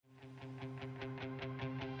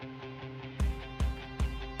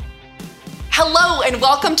Hello and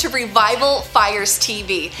welcome to Revival Fires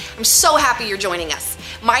TV. I'm so happy you're joining us.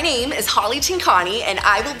 My name is Holly Tinkani and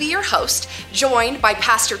I will be your host, joined by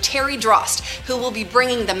Pastor Terry Drost, who will be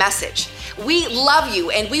bringing the message. We love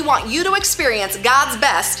you and we want you to experience God's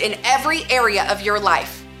best in every area of your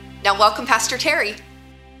life. Now welcome Pastor Terry.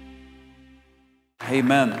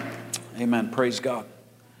 Amen. Amen. Praise God.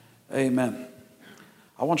 Amen.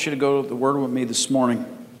 I want you to go to the Word with me this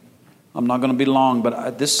morning. I'm not going to be long, but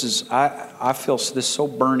I feel this so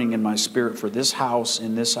burning in my spirit for this house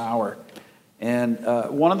in this hour. And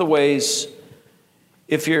one of the ways,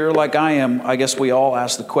 if you're like I am, I guess we all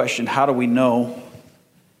ask the question, how do we know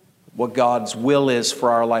what God's will is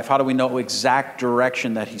for our life? How do we know exact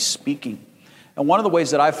direction that He's speaking? And one of the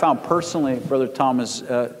ways that I found personally, Brother Tom, is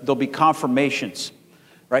there'll be confirmations,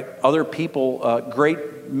 right? Other people,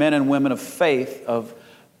 great men and women of faith, of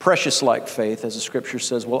precious-like faith, as the Scripture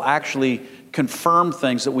says, will actually confirm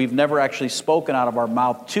things that we've never actually spoken out of our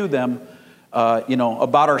mouth to them,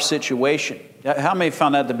 about our situation. How many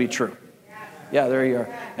found that to be true? Yeah, there you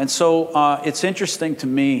are. And so it's interesting to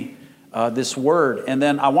me, this word. And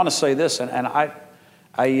then I want to say this, and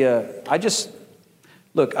I just,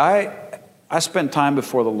 look, I spend time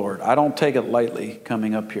before the Lord. I don't take it lightly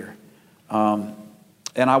coming up here. And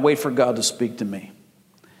I wait for God to speak to me.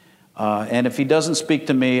 And if He doesn't speak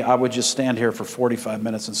to me, I would just stand here for 45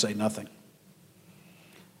 minutes and say nothing.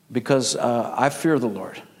 Because I fear the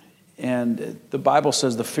Lord. And the Bible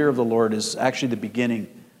says the fear of the Lord is actually the beginning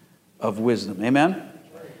of wisdom. Amen?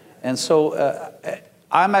 And so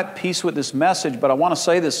I'm at peace with this message, but I want to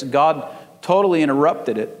say this. God totally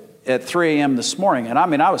interrupted it at 3 a.m. this morning. And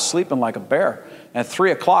I was sleeping like a bear. At 3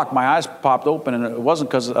 o'clock, my eyes popped open, and it wasn't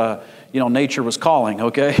because, nature was calling,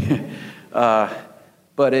 okay?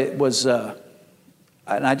 But it was, and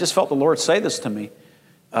I just felt the Lord say this to me.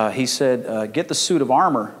 He said, get the suit of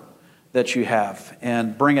armor that you have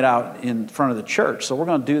and bring it out in front of the church. So we're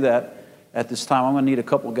going to do that at this time. I'm going to need a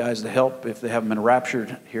couple of guys to help if they haven't been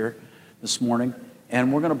raptured here this morning.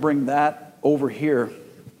 And we're going to bring that over here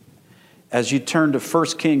as you turn to 1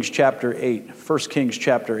 Kings chapter 8. 1 Kings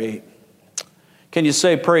chapter 8. Can you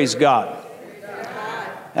say praise God?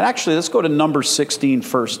 And actually, let's go to Numbers 16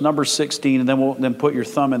 first. Numbers 16, and then put your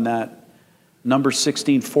thumb in that. Numbers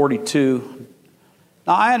 16:42.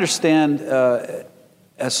 Now, I understand,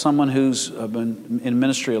 as someone who's been in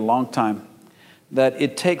ministry a long time, that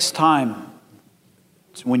it takes time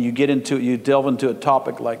when you get into it, you delve into a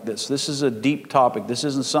topic like this. This is a deep topic. This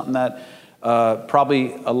isn't something that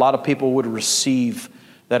probably a lot of people would receive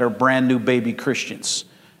that are brand new baby Christians.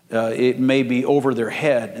 It may be over their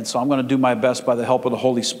head. And so I'm going to do my best by the help of the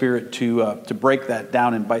Holy Spirit to break that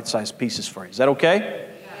down in bite-sized pieces for you. Is that okay?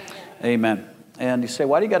 Yeah. Amen. And you say,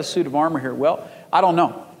 why do you got a suit of armor here? Well, I don't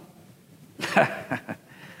know.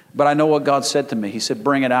 But I know what God said to me. He said,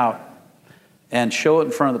 bring it out and show it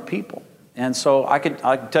in front of the people. And so I can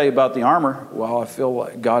tell you about the armor. Well, I feel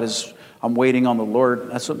like I'm waiting on the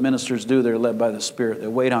Lord. That's what ministers do. They're led by the Spirit. They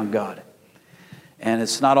wait on God. And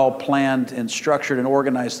it's not all planned and structured and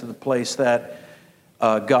organized to the place that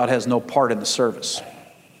God has no part in the service.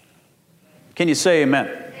 Can you say amen?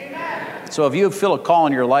 Amen. So if you feel a call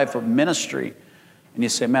in your life of ministry, and you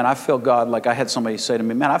say, man, I feel God, like I had somebody say to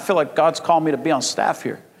me, man, I feel like God's called me to be on staff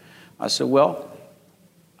here. I said, well,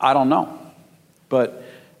 I don't know. But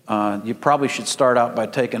you probably should start out by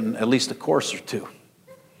taking at least a course or two.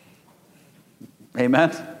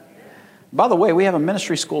 Amen? By the way, we have a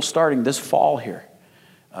ministry school starting this fall here.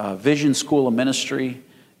 Vision School of Ministry,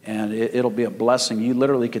 and it'll be a blessing. You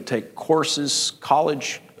literally could take courses,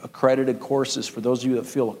 college accredited courses for those of you that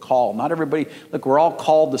feel a call. Not everybody, look, we're all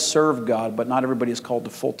called to serve God, but not everybody is called to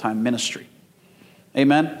full-time ministry.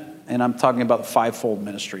 Amen? And I'm talking about the fivefold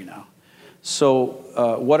ministry now.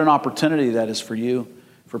 So what an opportunity that is for you,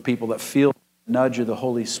 for people that feel the nudge of the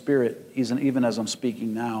Holy Spirit, even as I'm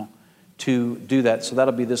speaking now, to do that. So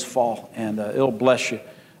that'll be this fall, and it'll bless you.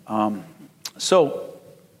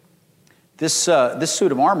 This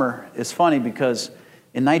suit of armor is funny because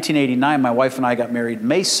in 1989, my wife and I got married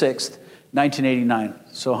May 6th, 1989.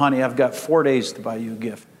 So, honey, I've got 4 days to buy you a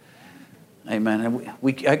gift. Amen. And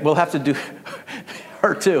we'll have to do,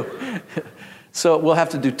 her too. So we'll have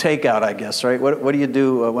to do takeout, I guess, right? What do you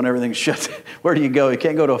do when everything's shut? Where do you go? You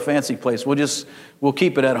can't go to a fancy place. We'll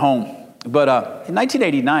keep it at home. But in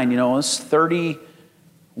 1989, it's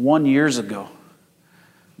 31 years ago.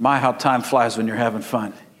 My, how time flies when you're having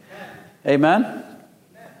fun. Amen?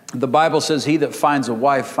 The Bible says, he that finds a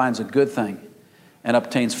wife finds a good thing and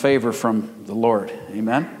obtains favor from the Lord.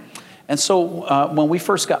 Amen? And so when we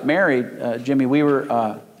first got married, Jimmy, we were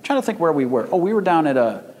trying to think where we were. Oh, we were down at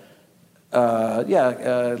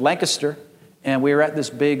Lancaster, And we were at this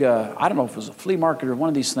big, I don't know if it was a flea market or one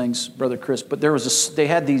of these things, Brother Chris, but they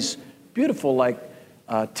had these beautiful, like,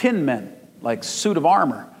 tin men, like suit of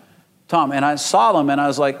armor, Tom. And I saw them, and I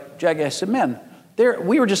was like, Jackie, I said, man,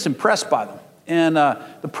 we were just impressed by them. And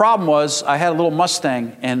the problem was I had a little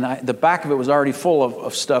Mustang, and the back of it was already full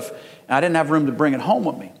of stuff, and I didn't have room to bring it home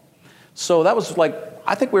with me. So that was like,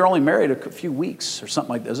 I think we were only married a few weeks or something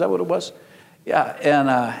like that. Is that what it was? Yeah,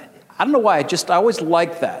 and I don't know why, I always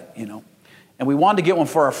liked that, you know. And we wanted to get one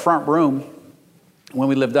for our front room when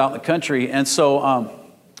we lived out in the country. And so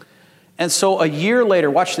a year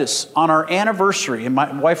later, watch this, on our anniversary, and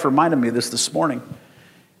my wife reminded me of this morning,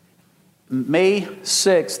 May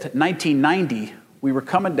 6th, 1990, we were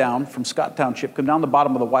coming down from Scott Township, come down the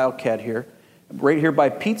bottom of the Wildcat here, right here by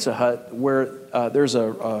Pizza Hut, where there's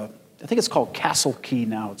I think it's called Castle Key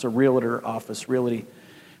now. It's a realtor office, realty.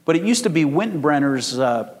 But it used to be Wintenbrenner's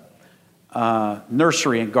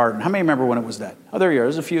nursery and garden. How many remember when it was that? Oh, there you are.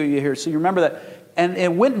 There's a few of you here. So you remember that. And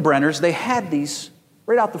in Wintenbrenner's, they had these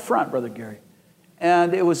right out the front, Brother Gary.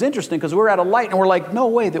 And it was interesting because we were at a light and we're like, no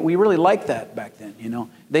way that we really liked that back then, you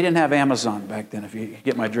know. They didn't have Amazon back then, if you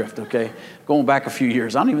get my drift, okay? Going back a few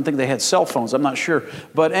years. I don't even think they had cell phones. I'm not sure.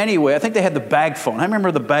 But anyway, I think they had the bag phone. I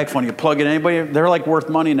remember the bag phone. You plug it in. Anybody? They're like worth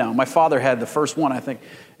money now. My father had the first one, I think.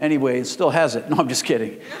 Anyway, it still has it. No, I'm just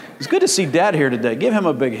kidding. It's good to see Dad here today. Give him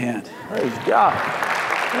a big hand. Praise God.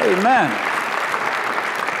 Amen.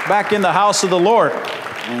 Back in the house of the Lord.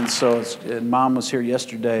 And so Mom was here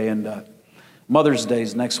yesterday, and Mother's Day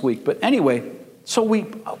is next week. But anyway, so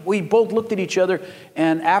we both looked at each other,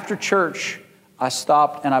 and after church, I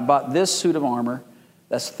stopped and I bought this suit of armor.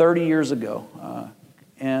 That's 30 years ago,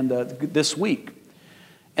 this week.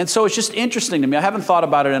 And so it's just interesting to me. I haven't thought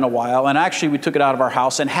about it in a while, and actually we took it out of our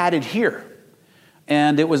house and had it here.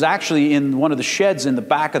 And it was actually in one of the sheds in the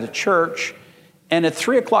back of the church. And at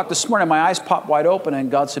 3 o'clock this morning, my eyes popped wide open, and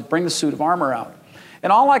God said, bring the suit of armor out.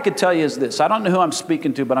 And all I could tell you is this. I don't know who I'm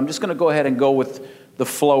speaking to, but I'm just going to go ahead and go with the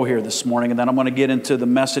flow here this morning, and then I'm going to get into the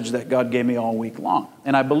message that God gave me all week long.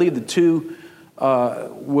 And I believe the two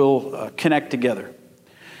will connect together.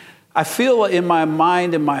 I feel in my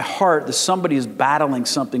mind and my heart that somebody is battling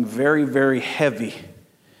something very, very heavy.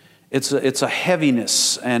 It's a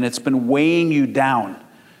heaviness, and it's been weighing you down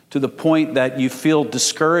to the point that you feel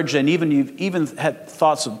discouraged, and you've even had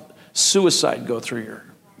thoughts of suicide go through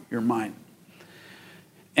your mind.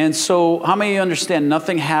 And so, how many of you understand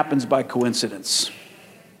nothing happens by coincidence?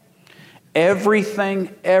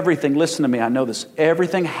 Everything, listen to me, I know this,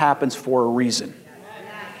 everything happens for a reason.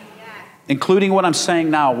 Including what I'm saying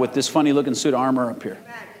now with this funny looking suit of armor up here.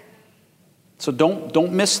 So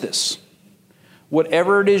don't miss this.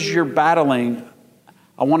 Whatever it is you're battling,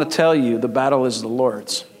 I want to tell you the battle is the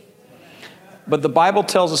Lord's. But the Bible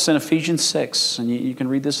tells us in Ephesians 6, and you can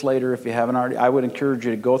read this later if you haven't already, I would encourage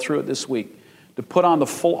you to go through it this week, to put on the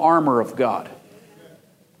full armor of God.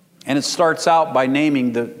 And it starts out by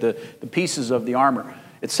naming the pieces of the armor.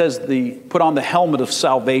 It says put on the helmet of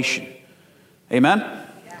salvation. Amen?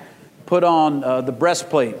 Put on the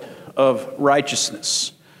breastplate of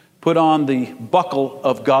righteousness. Put on the buckle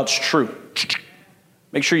of God's truth.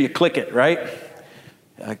 Make sure you click it, right?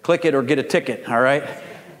 Click it or get a ticket, all right?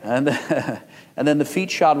 And then the feet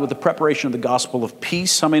shod with the preparation of the gospel of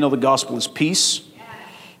peace. How many know the gospel is peace?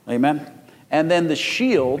 Amen? And then the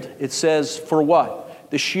shield, it says, for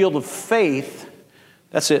what? The shield of faith,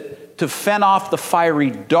 that's it, to fend off the fiery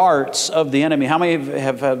darts of the enemy. How many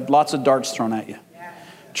have had lots of darts thrown at you? Yeah.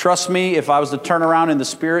 Trust me, if I was to turn around in the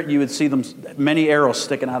spirit, you would see many arrows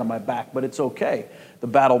sticking out of my back, but it's okay. The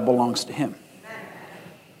battle belongs to Him.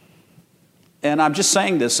 And I'm just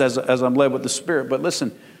saying this as I'm led with the Spirit, but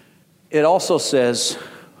listen, it also says,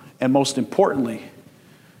 and most importantly,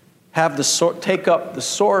 take up the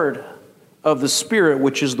sword of the Spirit,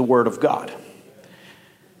 which is the Word of God,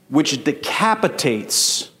 which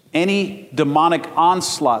decapitates any demonic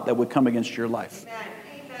onslaught that would come against your life.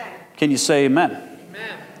 Amen. Can you say amen?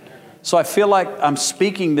 Amen? So I feel like I'm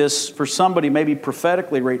speaking this for somebody maybe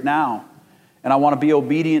prophetically right now, and I want to be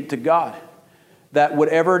obedient to God, that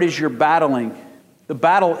whatever it is you're battling, the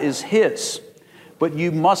battle is His, but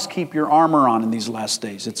you must keep your armor on in these last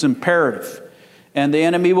days. It's imperative. And the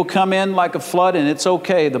enemy will come in like a flood, and it's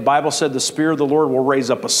okay. The Bible said the Spirit of the Lord will raise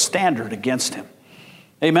up a standard against him.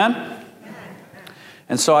 Amen?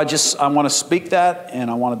 And so I want to speak that,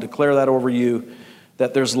 and I want to declare that over you,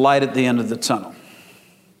 that there's light at the end of the tunnel.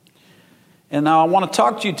 And now I want to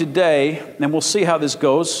talk to you today, and we'll see how this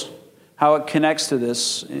goes, how it connects to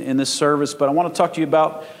this in this service. But I want to talk to you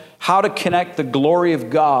about how to connect the glory of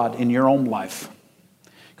God in your own life.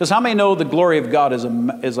 Because how many know the glory of God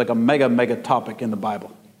is like a mega topic in the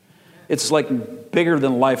Bible? It's like bigger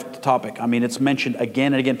than life topic. I mean, it's mentioned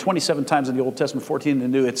again and again, 27 times in the Old Testament, 14 in the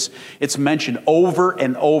New. It's mentioned over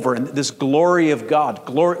and over. And this glory of God,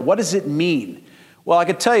 glory, what does it mean? Well, I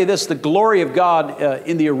can tell you this, the glory of God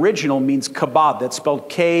in the original means kabod. That's spelled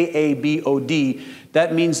K-A-B-O-D.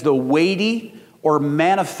 That means the weighty or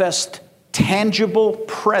manifest, tangible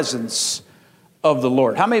presence of the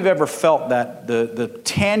Lord. How many have ever felt that? The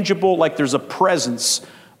tangible, like there's a presence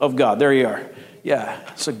of God. There you are. Yeah,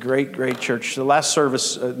 it's a great, great church. The last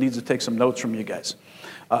service needs to take some notes from you guys.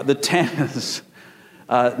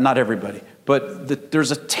 Not everybody, but there's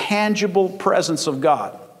a tangible presence of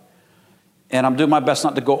God. And I'm doing my best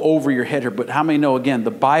not to go over your head here, but how many know, again,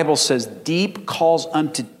 the Bible says deep calls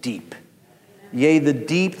unto deep. Yea, the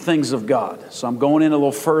deep things of God. So I'm going in a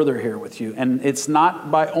little further here with you. And it's not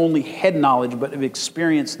by only head knowledge, but I've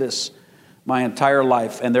experienced this my entire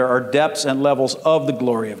life. And there are depths and levels of the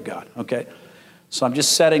glory of God. Okay? So I'm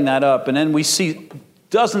just setting that up. And then we see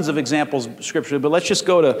dozens of examples of Scripture. But let's just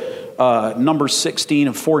go to Numbers 16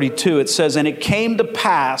 and 42. It says, and it came to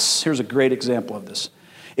pass, here's a great example of this.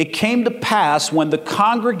 It came to pass when the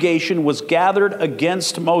congregation was gathered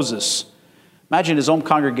against Moses. Imagine his own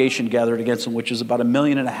congregation gathered against him, which is about 1.5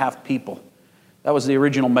 million people. That was the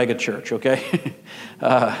original megachurch, okay?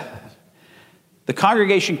 The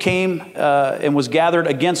congregation came and was gathered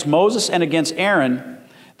against Moses and against Aaron,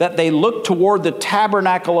 that they looked toward the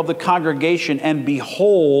tabernacle of the congregation, and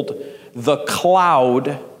behold, the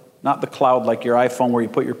cloud, not the cloud like your iPhone where you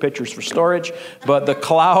put your pictures for storage, but the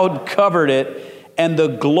cloud covered it, and the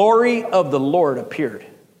glory of the Lord appeared.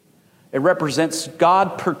 It represents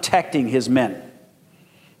God protecting his men.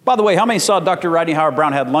 By the way, how many saw Dr. Rodney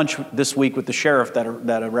Howard-Browne had lunch this week with the sheriff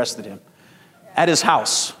that arrested him? At his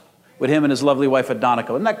house with him and his lovely wife, Adonica.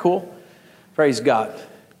 Isn't that cool? Praise God.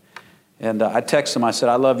 And I texted him. I said,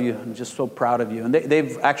 I love you. I'm just so proud of you. And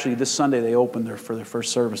they've actually, this Sunday, they opened for their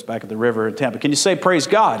first service back at the river in Tampa. Can you say praise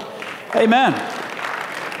God? Amen.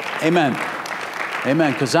 Amen.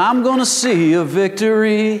 Amen. Because I'm going to see a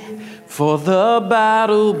victory, for the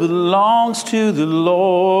battle belongs to the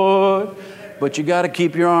Lord. But you got to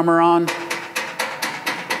keep your armor on.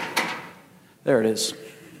 There it is.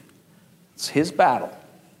 It's his battle.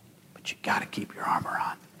 But you got to keep your armor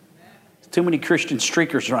on. There's too many Christian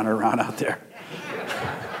streakers running around out there.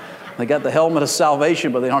 They got the helmet of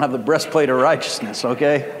salvation, but they don't have the breastplate of righteousness,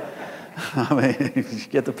 okay? I mean,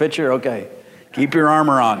 get the picture? Okay. Keep your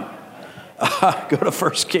armor on. Go to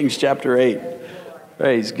 1 Kings chapter 8.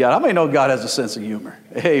 Praise God. How many know God has a sense of humor?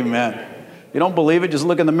 Amen. If you don't believe it, just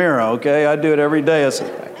look in the mirror, okay? I do it every day. I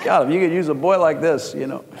say, God, if you could use a boy like this,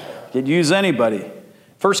 you could use anybody.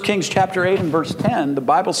 1 Kings chapter 8 and verse 10, the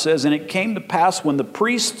Bible says, and it came to pass when the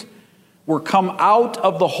priests were come out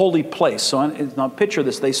of the holy place. So now picture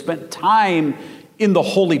this. They spent time in the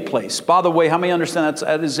holy place. By the way, how many understand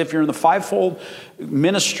that is if you're in the fivefold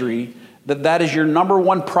ministry, that is your number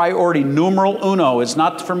one priority, numeral uno. It's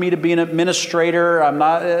not for me to be an administrator. I'm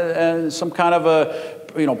not some kind of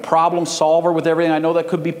a problem solver with everything. I know that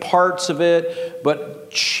could be parts of it,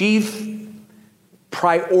 but chief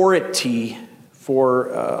priority for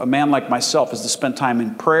a man like myself is to spend time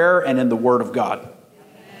in prayer and in the Word of God.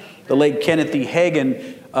 The late Kenneth E. Hagin,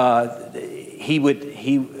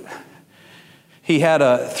 he had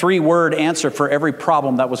a 3-word answer for every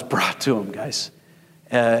problem that was brought to him, guys.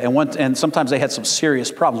 And sometimes they had some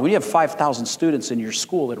serious problems. When you have 5,000 students in your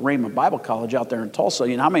school at Raymond Bible College out there in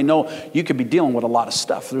Tulsa, how many know you could be dealing with a lot of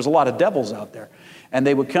stuff? There's a lot of devils out there. And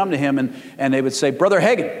they would come to him and they would say, Brother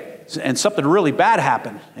Hagin, and something really bad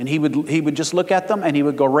happened. And he would just look at them and he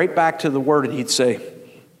would go right back to the Word and he'd say,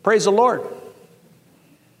 praise the Lord.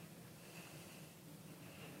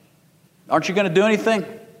 Aren't you going to do anything?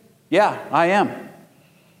 Yeah, I am.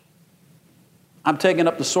 I'm taking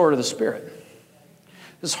up the sword of the Spirit.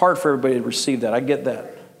 It's hard for everybody to receive that. I get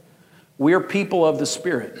that. We're people of the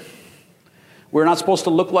Spirit. We're not supposed to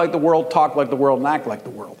look like the world, talk like the world, and act like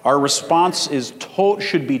the world. Our response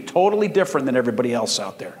should be totally different than everybody else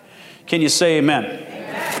out there. Can you say amen?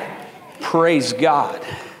 Amen. Praise God.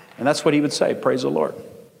 And that's what he would say, praise the Lord.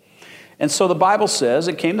 And so the Bible says,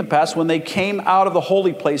 it came to pass when they came out of the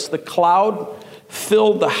holy place, the cloud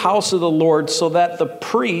filled the house of the Lord so that the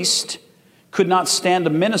priest could not stand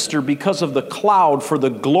to minister because of the cloud, for the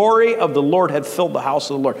glory of the Lord had filled the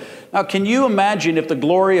house of the Lord. Now, can you imagine if the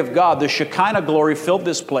glory of God, the Shekinah glory, filled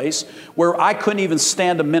this place where I couldn't even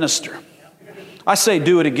stand to minister? I say,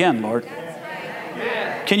 do it again, Lord.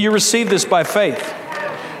 Can you receive this by faith?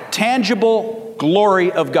 Tangible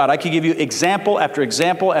glory of God. I could give you example after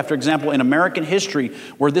example after example in American history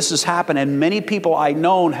where this has happened, and many people I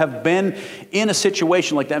know have been in a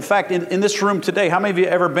situation like that. In fact, in this room today, how many of you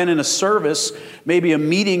ever been in a service, maybe a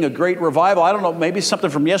meeting, a great revival, I don't know, maybe something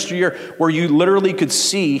from yesteryear, where you literally could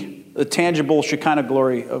see the tangible Shekinah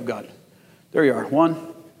glory of God? There you are.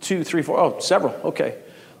 1, 2, 3, 4. Oh, several. Okay.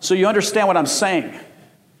 So you understand what I'm saying.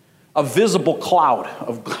 A visible cloud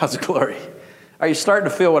of God's glory. Are you starting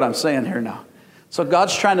to feel what I'm saying here now? So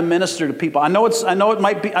God's trying to minister to people. I know it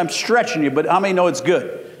might be, I'm stretching you, but how many know it's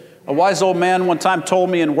good? A wise old man one time told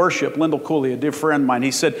me in worship, Lyndall Cooley, a dear friend of mine,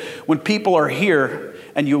 he said, when people are here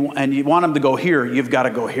and you want them to go here, you've got to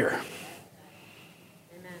go here.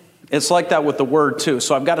 Amen. It's like that with the word too.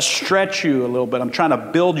 So I've got to stretch you a little bit. I'm trying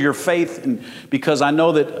to build your faith, and because I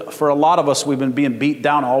know that for a lot of us, we've been being beat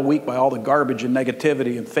down all week by all the garbage and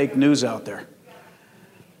negativity and fake news out there.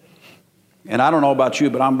 And I don't know about you,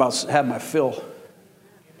 but I'm about to have my fill.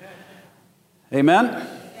 Amen?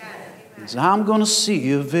 Yes. I'm going to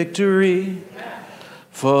see a victory,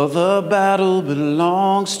 for the battle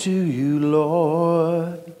belongs to you,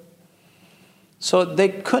 Lord. So they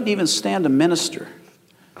couldn't even stand to minister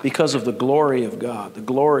because of the glory of God, the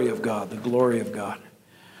glory of God, the glory of God.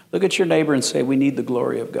 Look at your neighbor and say, we need the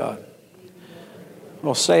glory of God.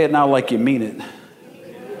 Well, say it now like you mean it.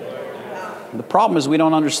 The problem is we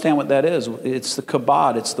don't understand what that is. It's the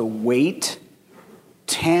kabod. It's the weight,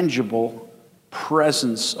 tangible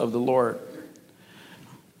presence of the Lord.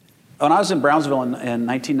 When I was in Brownsville in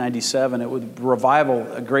 1997, it was revival,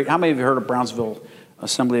 a great, how many of you heard of Brownsville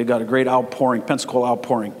Assembly of God? A great outpouring, Pensacola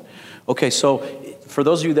outpouring. Okay, so for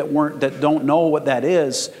those of you that don't know what that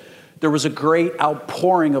is, there was a great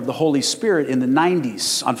outpouring of the Holy Spirit in the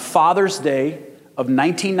 90s. On Father's Day of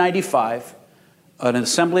 1995, an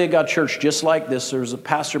Assembly of God church just like this, there was a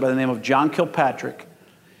pastor by the name of John Kilpatrick,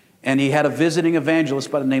 and he had a visiting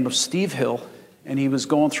evangelist by the name of Steve Hill, and he was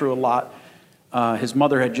going through a lot. His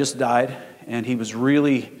mother had just died, and he was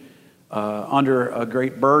really under a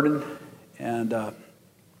great burden. And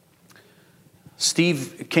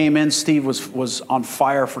Steve came in. Steve was on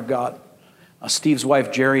fire for God. Steve's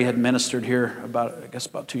wife, Jerry, had ministered here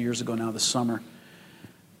about 2 years ago now this summer.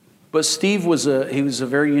 But Steve was a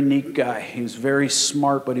very unique guy. He was very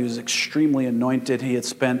smart, but he was extremely anointed. He had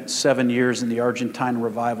spent 7 years in the Argentine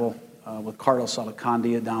revival with Carlos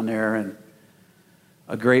Alacandia down there, and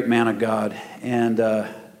a great man of God. And the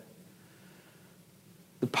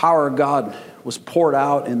power of God was poured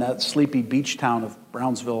out in that sleepy beach town of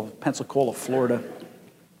Brownsville, Pensacola, Florida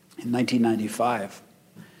in 1995.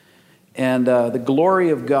 And the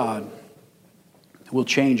glory of God will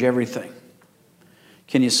change everything.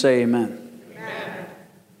 Can you say amen? Amen.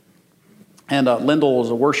 And Lyndall was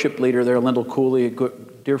a worship leader there, Lyndall Cooley, a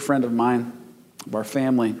good, dear friend of mine, of our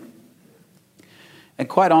family. And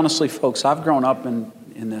quite honestly, folks, I've grown up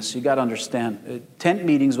in this. You got to understand. Tent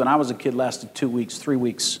meetings when I was a kid lasted 2 weeks, 3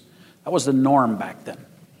 weeks. That was the norm back then.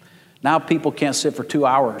 Now people can't sit for 2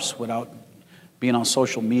 hours without being on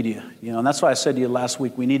social media. You know, and that's why I said to you last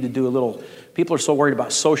week, we need to do a little, people are so worried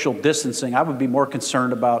about social distancing. I would be more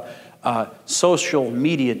concerned about social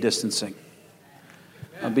media distancing.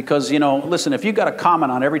 Because, you know, listen, if you've got a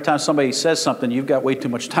comment on every time somebody says something, you've got way too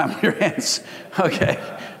much time on your hands. Okay?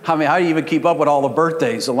 I mean, how do you even keep up with all the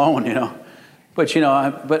birthdays alone, you know? But, you know,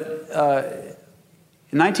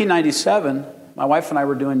 in 1997, my wife and I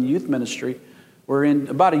were doing youth ministry. We're in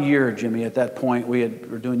about a year, Jimmy, at that point. We're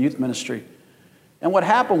doing youth ministry. And what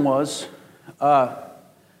happened was,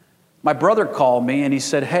 my brother called me and he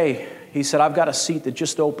said, hey, I've got a seat that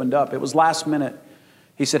just opened up. It was last minute.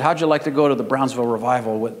 He said, how'd you like to go to the Brownsville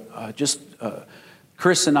revival with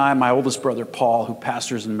Chris and I, my oldest brother, Paul, who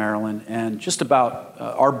pastors in Maryland, and just about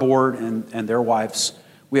our board and their wives.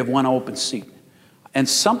 We have one open seat. And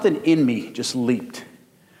something in me just leaped.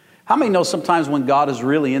 How many know sometimes when God is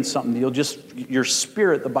really in something, your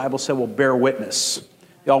spirit, the Bible said, will bear witness.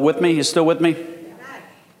 Y'all with me? You still with me?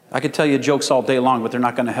 I could tell you jokes all day long, but they're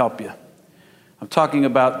not going to help you. I'm talking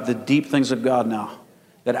about the deep things of God now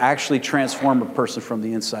that actually transform a person from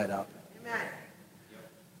the inside out.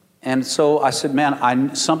 And so I said,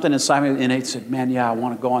 man, something inside me innate said, man, yeah, I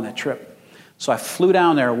want to go on that trip. So I flew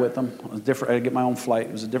down there with them. It was different. I had to get my own flight.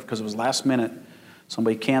 It was different because it was last minute.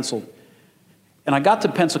 Somebody canceled. And I got to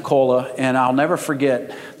Pensacola, and I'll never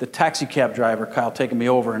forget the taxi cab driver, Kyle, taking me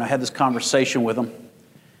over, and I had this conversation with him.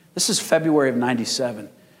 This is February of 97.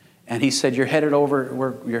 And he said, you're headed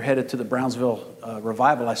to the Brownsville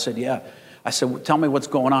revival. I said, yeah. I said, well, tell me what's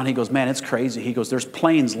going on. He goes, man, it's crazy. He goes, there's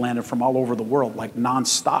planes landed from all over the world, like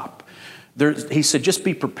nonstop. He said, just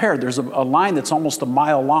be prepared. There's a line that's almost a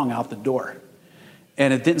mile long out the door.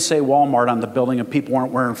 And it didn't say Walmart on the building, and people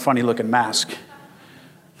weren't wearing funny-looking masks.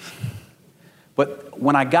 But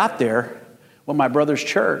when I got there, with my brother's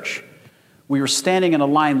church, we were standing in a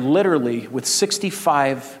line literally with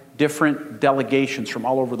 65 different delegations from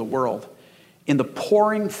all over the world in the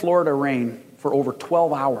pouring Florida rain for over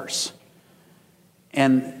 12 hours.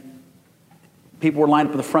 And people were lined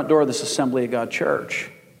up at the front door of this Assembly of God church.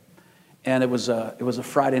 And it was a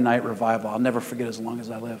Friday night revival. I'll never forget as long as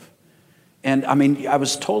I live. And I mean, I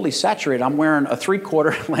was totally saturated. I'm wearing a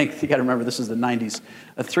 3/4 length, you got to remember this is the 90s,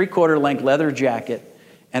 a 3/4 length leather jacket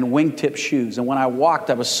and wingtip shoes. And when I walked,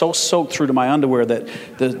 I was so soaked through to my underwear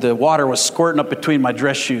that the water was squirting up between my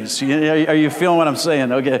dress shoes. Are you feeling what I'm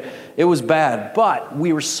saying? Okay, it was bad. But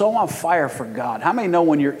we were so on fire for God. How many know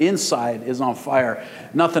when your inside is on fire,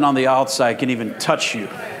 nothing on the outside can even touch you?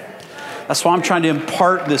 That's why I'm trying to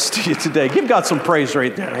impart this to you today. Give God some praise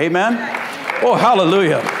right there. Amen? Oh,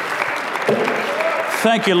 hallelujah.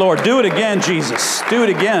 Thank you, Lord. Do it again, Jesus. Do it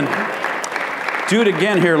again. Do it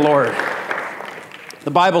again here, Lord. The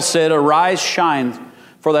Bible said, arise, shine,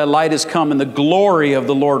 for thy light is come, and the glory of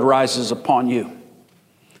the Lord rises upon you.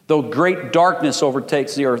 Though great darkness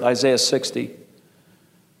overtakes the earth, Isaiah 60,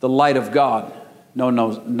 the light of God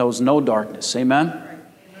knows no darkness. Amen?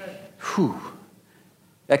 Whew.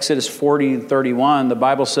 Exodus 40:31, the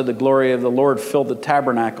Bible said the glory of the Lord filled the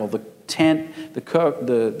tabernacle, the tent, the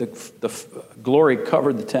glory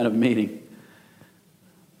covered the tent of meeting.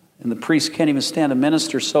 And the priest can't even stand to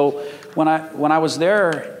minister. So when I was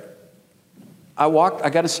there, I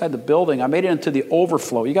got inside the building. I made it into the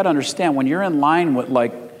overflow. You got to understand, when you're in line with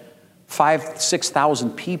like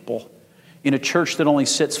 5,000-6,000 people in a church that only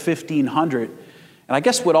sits 1,500, and I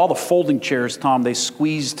guess with all the folding chairs, Tom, they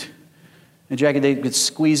squeezed, and Jackie, they could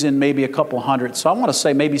squeeze in maybe a couple hundred. So I want to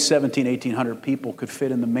say maybe 1,700-1,800 people could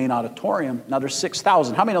fit in the main auditorium. Now there's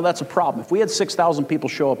 6,000. How many know that's a problem? If we had 6,000 people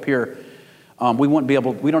show up here, we wouldn't be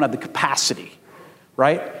able. We don't have the capacity,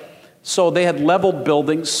 right? So they had leveled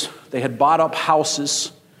buildings. They had bought up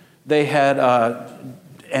houses. They had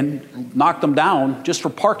and knocked them down just for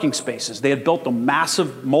parking spaces. They had built a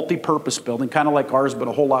massive multi-purpose building, kind of like ours, but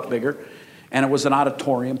a whole lot bigger. And it was an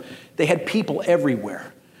auditorium. They had people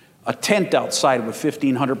everywhere. A tent outside with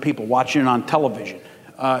 1,500 people watching it on television.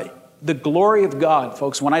 The glory of God,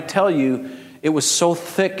 folks, when I tell you, it was so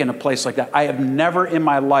thick in a place like that. I have never in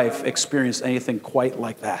my life experienced anything quite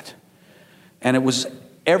like that. And it was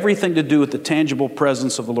everything to do with the tangible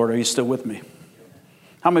presence of the Lord. Are you still with me?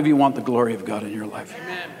 How many of you want the glory of God in your life?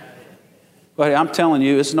 Amen. But I'm telling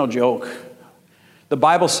you, it's no joke. The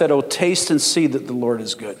Bible said, oh, taste and see that the Lord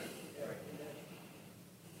is good.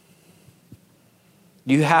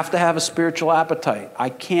 You have to have a spiritual appetite.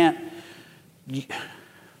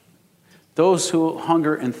 Those who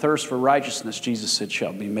hunger and thirst for righteousness, Jesus said,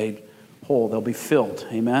 shall be made whole. They'll be filled.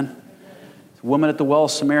 Amen? The woman at the well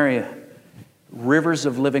of Samaria, rivers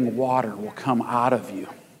of living water will come out of you.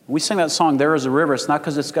 We sing that song, There is a River. It's not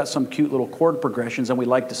because it's got some cute little chord progressions and we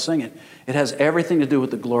like to sing it. It has everything to do with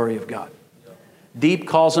the glory of God. Deep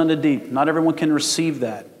calls unto deep. Not everyone can receive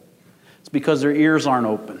that. It's because their ears aren't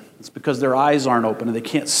open. It's because their eyes aren't open and they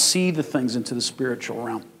can't see the things into the spiritual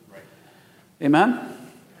realm. Amen?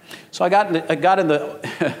 So I got in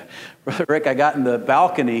the Rick, I got in the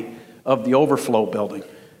balcony of the overflow building,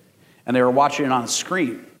 and they were watching it on a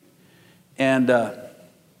screen. And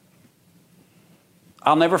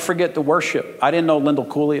I'll never forget the worship. I didn't know Lyndall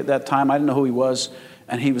Cooley at that time. I didn't know who he was.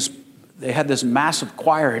 And they had this massive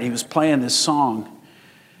choir, and he was playing this song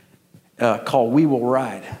called We Will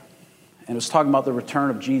Ride. And it was talking about the return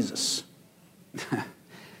of Jesus.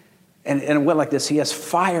 and it went like this. He has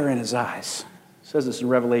fire in his eyes. It says this in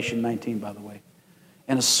Revelation 19, by the way.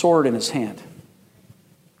 And a sword in his hand.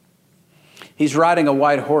 He's riding a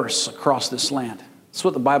white horse across this land. That's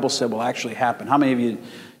what the Bible said will actually happen. How many of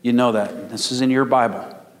you know that? This is in your Bible.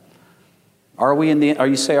 Are we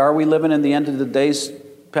living in the end of the days,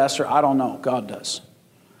 Pastor? I don't know. God does.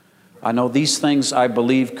 I know these things I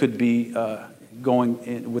believe could be going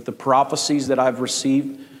in, with the prophecies that I've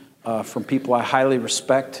received from people I highly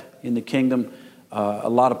respect in the kingdom. A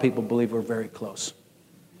lot of people believe we're very close.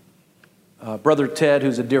 Brother Ted,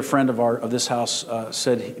 who's a dear friend of this house,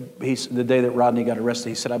 said the day that Rodney got arrested,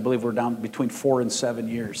 he said, I believe we're down between 4 and 7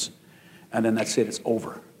 years. And then that's it. It's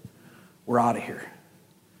over. We're out of here.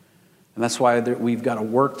 And that's why we've got to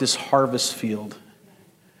work this harvest field.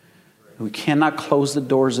 We cannot close the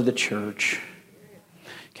doors of the church.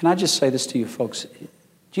 Can I just say this to you folks?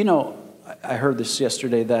 Do you know, I heard this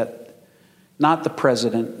yesterday, that not the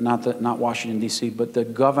president, not Washington, D.C., but the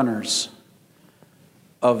governors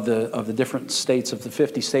of the different states, of the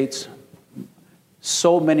 50 states,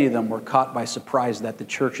 So many of them were caught by surprise that the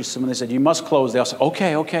churches, when they said, you must close, they all said,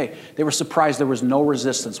 okay. They were surprised there was no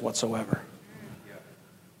resistance whatsoever.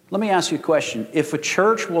 Let me ask you a question. If a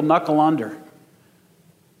church will knuckle under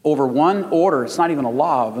over one order, it's not even a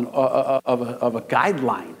law, of a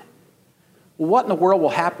guideline, what in the world will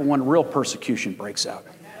happen when real persecution breaks out?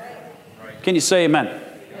 Can you say amen?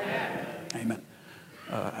 Amen.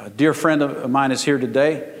 A dear friend of mine is here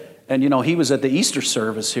today. And, he was at the Easter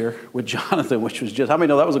service here with Jonathan, which was just, how many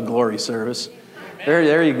know that was a glory service?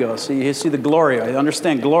 There you go. See, you see the glory. I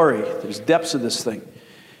understand glory. There's depths of this thing.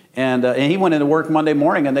 And he went into work Monday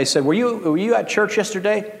morning, and they said, were you at church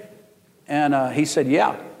yesterday? And he said,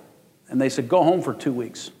 yeah. And they said, go home for 2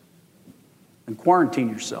 weeks and quarantine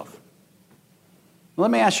yourself. Well,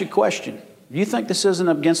 let me ask you a question. Do you think this isn't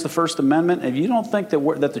against the First Amendment? If you don't think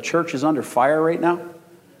that the church is under fire right now,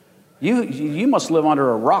 you must live under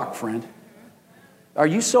a rock, friend. Are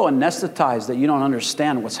you so anesthetized that you don't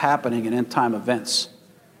understand what's happening in end-time events?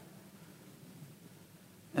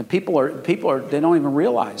 And people are they don't even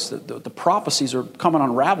realize that the prophecies are coming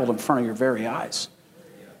unraveled in front of your very eyes.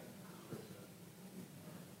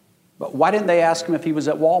 But why didn't they ask him if he was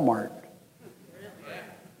at Walmart?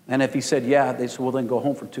 And if he said, yeah, they said, well, then go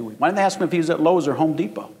home for 2 weeks. Why didn't they ask him if he was at Lowe's or Home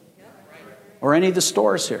Depot? Or any of the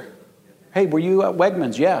stores here? Hey, were you at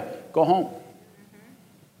Wegmans? Yeah, go home.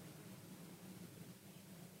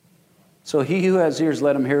 So he who has ears,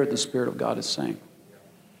 let him hear what the Spirit of God is saying.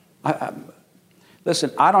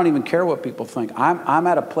 Listen, I don't even care what people think. I'm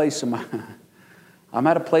at a place in my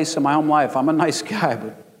own life. I'm a nice guy,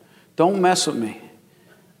 but don't mess with me.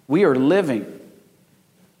 We are living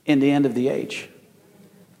in the end of the age.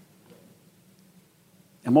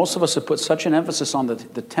 And most of us have put such an emphasis on the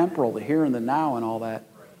temporal, the here and the now and all that.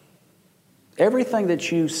 Everything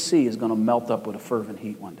that you see is going to melt up with a fervent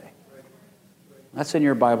heat one day. That's in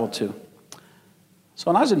your Bible too. So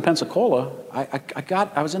when I was in Pensacola,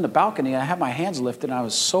 I was in the balcony, and I had my hands lifted, and I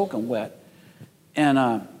was soaking wet. And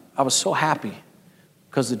I was so happy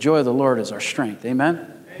because the joy of the Lord is our strength.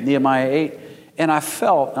 Amen? Nehemiah 8. And I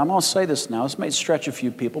felt, I'm going to say this now, this may stretch a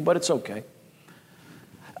few people, but it's okay.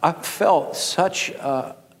 I felt such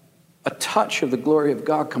a touch of the glory of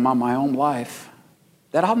God come on my own life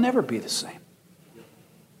that I'll never be the same.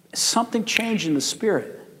 Something changed in the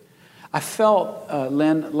spirit. I felt,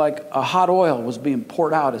 Lynn, like a hot oil was being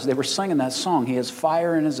poured out as they were singing that song. He has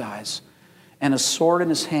fire in his eyes and a sword in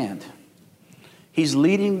his hand. He's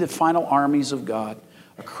leading the final armies of God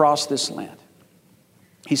across this land.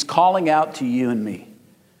 He's calling out to you and me.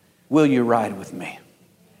 Will you ride with me?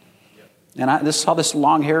 And I saw this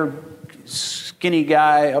long-haired, skinny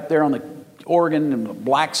guy up there on the organ in a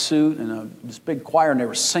black suit and this big choir, and they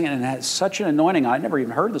were singing, and it had such an anointing. I'd never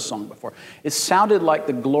even heard the song before. It sounded like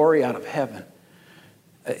the glory out of heaven.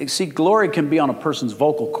 See, glory can be on a person's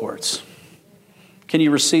vocal cords. Can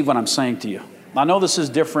you receive what I'm saying to you? I know this is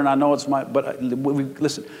different. I know it's but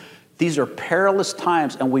listen, these are perilous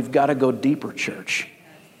times, and we've got to go deeper, church.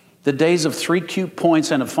 The days of 3 cute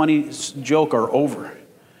points and a funny joke are over.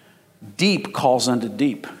 Deep calls unto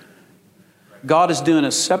deep. God is doing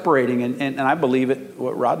a separating, and I believe it,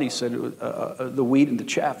 what Rodney said, the wheat and the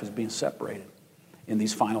chaff is being separated in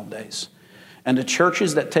these final days. And the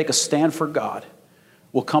churches that take a stand for God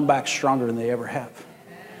will come back stronger than they ever have.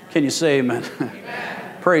 Can you say amen?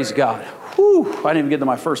 Amen. Praise God. Whew, I didn't even get to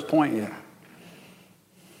my first point yet.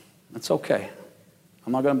 That's okay.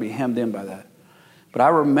 I'm not going to be hemmed in by that. But I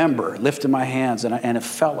remember lifting my hands, and it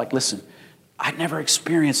felt like, listen, I'd never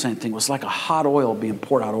experienced anything. It was like a hot oil being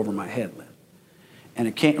poured out over my head. And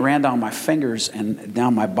it ran down my fingers and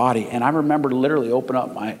down my body. And I remember literally opening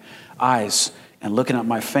up my eyes and looking at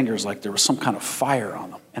my fingers like there was some kind of fire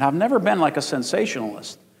on them. And I've never been like a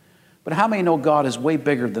sensationalist. But how many know God is way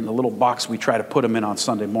bigger than the little box we try to put him in on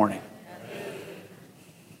Sunday morning?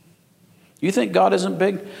 You think God isn't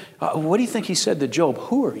big? What do you think he said to Job?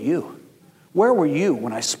 Who are you? Where were you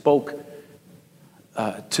when I spoke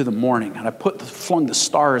to the morning and I flung the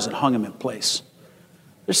stars and hung them in place?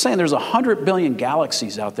 They're saying there's 100 billion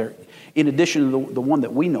galaxies out there in addition to the one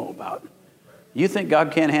that we know about. You think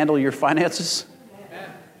God can't handle your finances?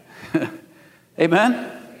 Amen? Amen?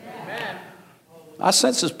 Amen. I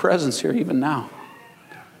sense his presence here even now.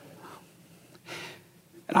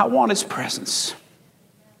 And I want his presence.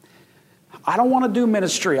 I don't want to do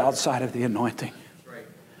ministry outside of the anointing.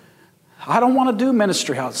 I don't want to do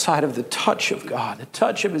ministry outside of the touch of God, the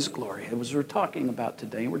touch of his glory. It was we're talking about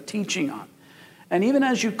today, and we're teaching on. And even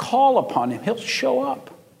as you call upon him, he'll show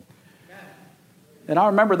up. And I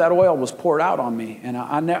remember that oil was poured out on me,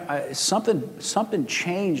 and something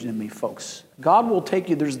changed in me, folks. God will take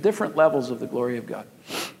you. There's different levels of the glory of God.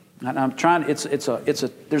 And I'm trying,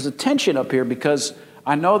 there's a tension up here because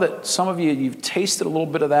I know that some of you, you've tasted a little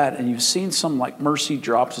bit of that and you've seen some like mercy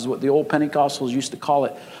drops is what the old Pentecostals used to call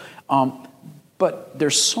it. But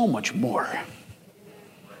there's so much more.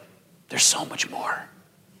 There's so much more.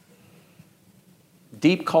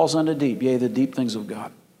 Deep calls unto deep, yea, the deep things of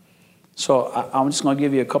God. So I'm just going to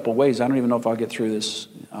give you a couple ways. I don't even know if I'll get through this.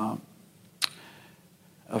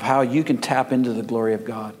 Of how you can tap into the glory of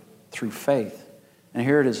God through faith. And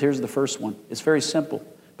here it is. Here's the first one. It's very simple,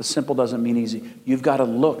 but simple doesn't mean easy. You've got to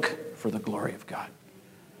look for the glory of God.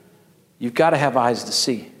 You've got to have eyes to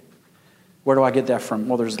see. Where do I get that from?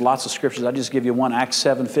 Well, there's lots of scriptures. I'll just give you one. Acts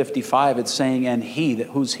 7:55. It's saying, and he,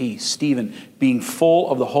 who's he? Stephen, being full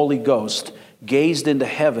of the Holy Ghost, gazed into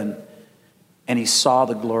heaven, and he saw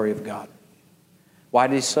the glory of God. Why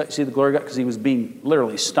did he see the glory of God? Because he was being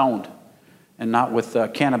literally stoned. And not with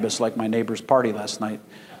cannabis like my neighbor's party last night.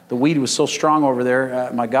 The weed was so strong over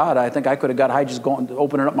there, my God, I think I could have got high just going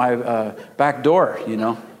opening up my back door, you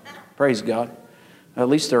know. Praise God. At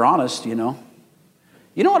least they're honest, you know.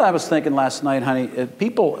 You know what I was thinking last night, honey?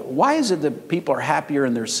 Why is it that people are happier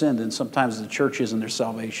in their sin than sometimes the church is in their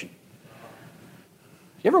salvation?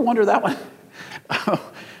 You ever wonder that one?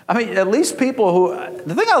 I mean, at least people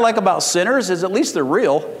the thing I like about sinners is at least they're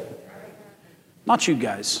real. Not you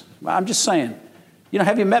guys. I'm just saying. You know,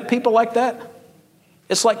 have you met people like that?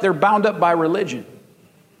 It's like they're bound up by religion.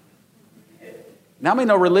 Now, we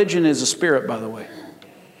know religion is a spirit, by the way.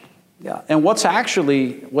 Yeah. And what's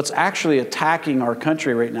actually attacking our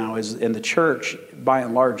country right now is in the church, by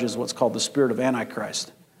and large, is what's called the spirit of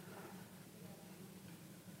Antichrist.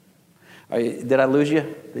 Did I lose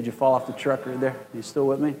you? Did you fall off the truck right there? Are you still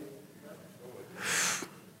with me?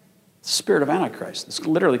 The spirit of Antichrist. It's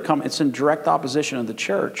literally it's in direct opposition of the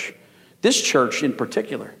church. This church in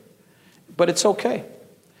particular. But it's okay.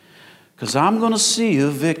 Because I'm going to see a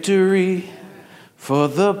victory, for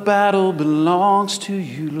the battle belongs to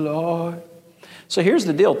you, Lord. So here's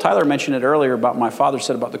the deal. Tyler mentioned it earlier about my father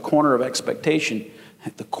said about the corner of expectation.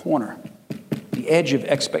 At the corner. The edge of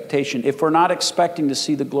expectation. If we're not expecting to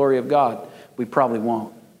see the glory of God, we probably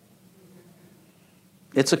won't.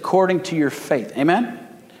 It's according to your faith. Amen?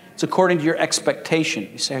 It's according to your expectation.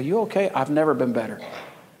 You say, are you okay? I've never been better.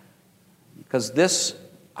 Because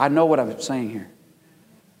I know what I'm saying here.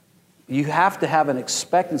 You have to have an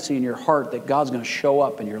expectancy in your heart that God's going to show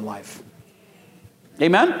up in your life.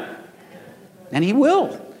 Amen? And He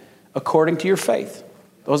will, according to your faith.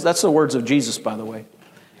 That's the words of Jesus, by the way.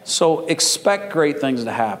 So expect great things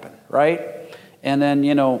to happen, right? And then,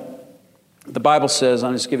 you know, the Bible says,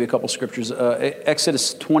 I'll just give you a couple scriptures.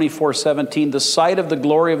 Exodus 24:17, the sight of the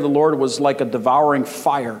glory of the Lord was like a devouring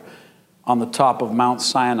fire on the top of Mount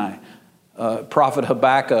Sinai. Prophet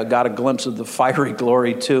Habakkuk got a glimpse of the fiery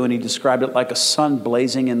glory too, and he described it like a sun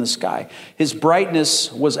blazing in the sky. His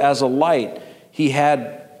brightness was as a light. He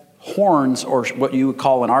had horns, or what you would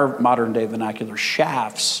call in our modern day vernacular,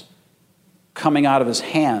 shafts, coming out of his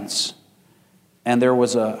hands. And there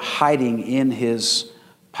was a hiding in his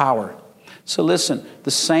power. So listen,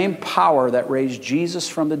 the same power that raised Jesus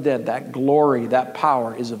from the dead, that glory, that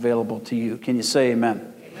power is available to you. Can you say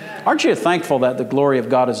amen? Amen. Aren't you thankful that the glory of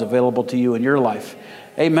God is available to you in your life?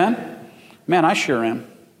 Amen? Man, I sure am.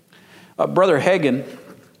 Brother Hagin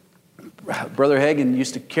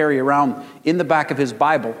used to carry around in the back of his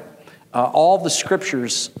Bible all the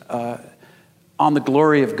scriptures on the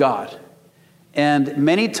glory of God. And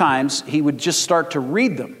many times he would just start to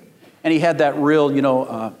read them. And he had that real,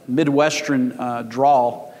 Midwestern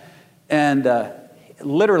drawl. And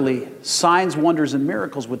literally, signs, wonders, and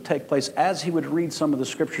miracles would take place as he would read some of the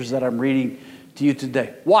scriptures that I'm reading to you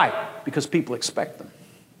today. Why? Because people expect them.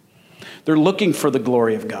 They're looking for the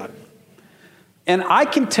glory of God. And I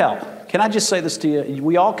can tell, can I just say this to you?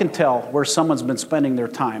 We all can tell where someone's been spending their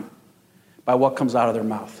time by what comes out of their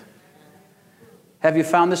mouth. Have you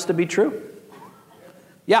found this to be true?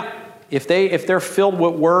 Yeah. If they're filled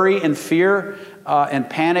with worry and fear and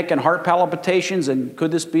panic and heart palpitations and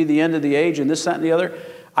could this be the end of the age and this, that, and the other,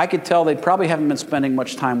 I could tell they probably haven't been spending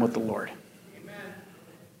much time with the Lord.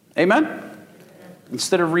 Amen? Amen?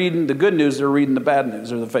 Instead of reading the good news, they're reading the bad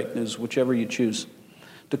news or the fake news, whichever you choose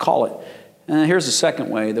to call it. And here's the second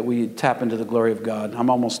way that we tap into the glory of God. I'm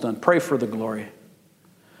almost done. Pray for the glory.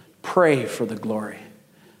 Pray for the glory.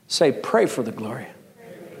 Say, pray for the glory.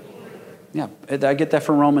 Yeah, I get that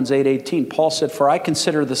from Romans 8:18. Paul said, for I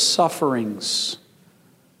consider the sufferings.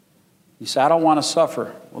 You say, I don't want to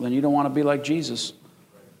suffer. Well, then you don't want to be like Jesus.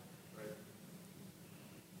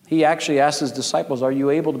 He actually asked his disciples, are you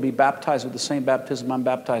able to be baptized with the same baptism I'm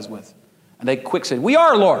baptized with? And they quick said, we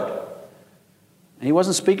are, Lord. And he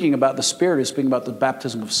wasn't speaking about the Spirit, he was speaking about the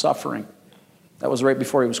baptism of suffering. That was right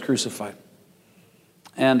before he was crucified.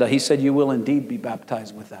 And he said, you will indeed be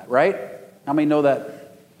baptized with that, right? How many know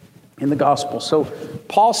that in the gospel? So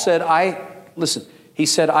Paul said, he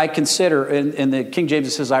said, I consider, in the King James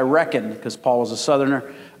it says, I reckon, because Paul was a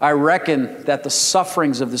southerner, I reckon that the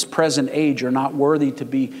sufferings of this present age are not worthy to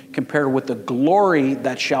be compared with the glory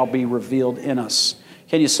that shall be revealed in us.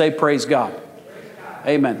 Can you say praise God?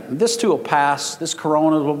 Amen. This too will pass. This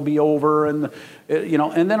corona will be over, and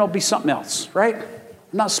then it'll be something else, right? I'm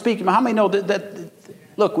not speaking. How many know that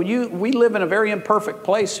look, we live in a very imperfect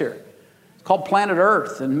place here. It's called planet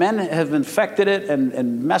Earth, and men have infected it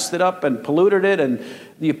and messed it up and polluted it, and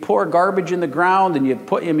you pour garbage in the ground, and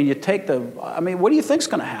what do you think's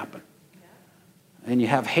going to happen? And you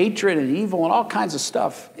have hatred and evil and all kinds of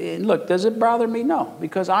stuff. And look, does it bother me? No,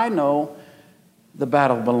 because I know the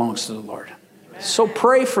battle belongs to the Lord. So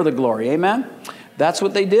pray for the glory, amen? That's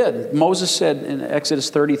what they did. Moses said in Exodus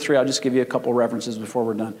 33, I'll just give you a couple references before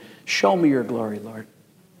we're done. Show me your glory, Lord.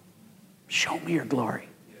 Show me your glory.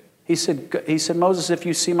 He said, Moses, if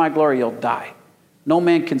you see my glory, you'll die. No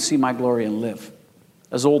man can see my glory and live.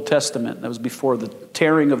 That's Old Testament. That was before the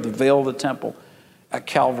tearing of the veil of the temple at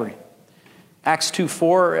Calvary. Acts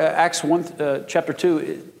 1, chapter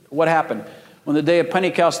 2, what happened? When the day of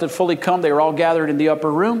Pentecost had fully come, they were all gathered in the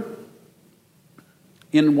upper room.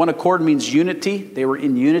 In one accord means unity. They were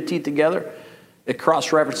in unity together. It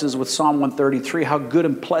cross-references with Psalm 133, how good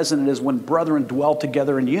and pleasant it is when brethren dwell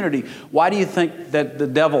together in unity. Why do you think that the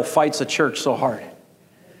devil fights the church so hard?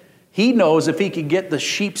 He knows if he could get the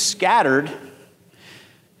sheep scattered,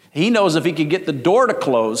 he knows if he could get the door to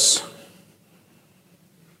close,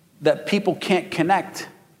 that people can't connect.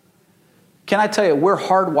 Can I tell you, we're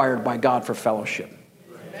hardwired by God for fellowship.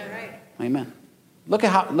 Amen. Look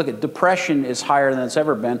at depression is higher than it's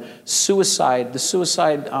ever been. The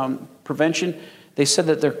suicide prevention, they said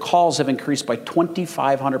that their calls have increased by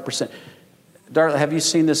 2,500%. Darla, have you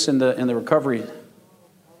seen this in the recovery?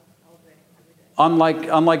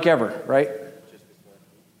 Unlike ever, right?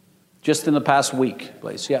 Just in the past week,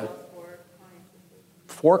 please, yeah.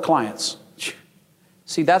 4 clients.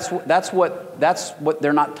 See, that's what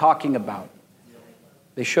they're not talking about.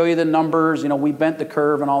 They show you the numbers, we bent the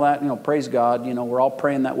curve and all that, praise God, we're all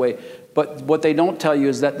praying that way. But what they don't tell you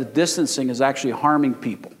is that the distancing is actually harming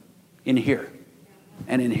people in here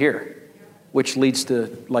and in here, which leads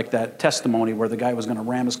to like that testimony where the guy was going to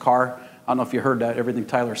ram his car. I don't know if you heard that, everything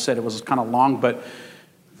Tyler said, it was kind of long, but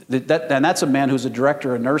that's a man who's a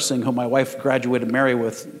director of nursing who my wife graduated Mary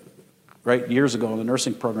with, right, years ago in the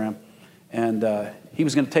nursing program. And he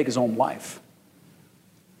was going to take his own life.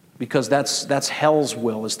 Because that's hell's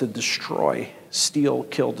will, is to destroy, steal,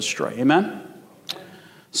 kill, destroy. Amen?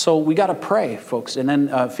 So we got to pray, folks. And then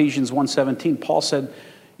Ephesians 1:17, Paul said,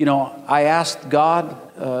 I asked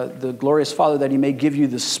God, the glorious Father, that he may give you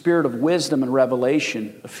the spirit of wisdom and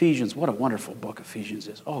revelation. Ephesians, what a wonderful book Ephesians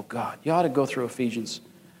is. Oh, God, you ought to go through Ephesians.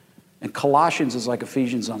 And Colossians is like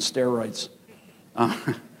Ephesians on steroids.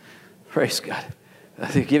 Praise God.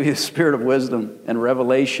 They give you the spirit of wisdom and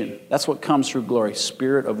revelation. That's what comes through glory.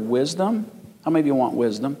 Spirit of wisdom. How many of you want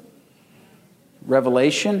wisdom?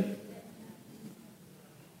 Revelation.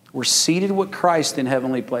 We're seated with Christ in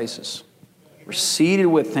heavenly places. We're seated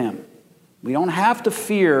with him. We don't have to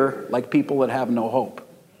fear like people that have no hope.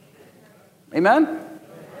 Amen?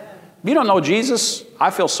 If you don't know Jesus, I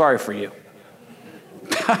feel sorry for you.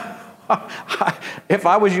 If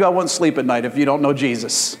I was you, I wouldn't sleep at night if you don't know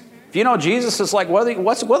Jesus. If you know Jesus, it's like, what are they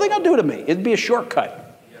going to do to me? It'd be a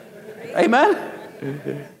shortcut.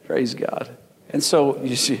 Amen? Praise God. And so,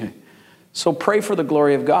 you see, so pray for the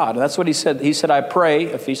glory of God. That's what he said. He said, I pray,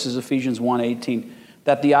 Ephesians 1:18,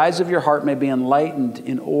 that the eyes of your heart may be enlightened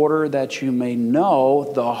in order that you may know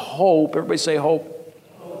the hope, everybody say hope,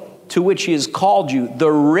 to which he has called you, the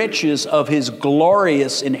riches of his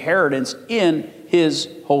glorious inheritance in his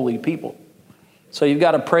holy people. So you've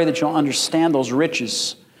got to pray that you'll understand those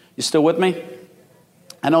riches. You still with me?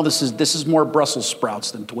 I know this is more Brussels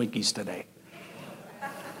sprouts than Twinkies today. I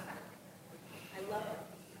love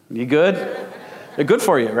it. You good? They're good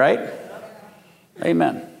for you, right?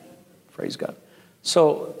 Amen. Praise God.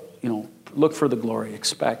 So, look for the glory.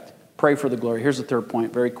 Expect. Pray for the glory. Here's the third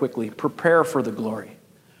point very quickly. Prepare for the glory.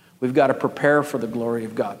 We've got to prepare for the glory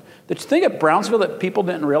of God. The thing at Brownsville that people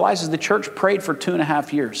didn't realize is the church prayed for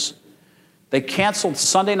 2.5 years. They canceled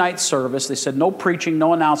Sunday night service. They said no preaching,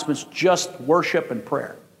 no announcements, just worship and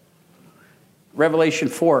prayer. Revelation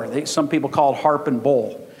 4, some people call it harp and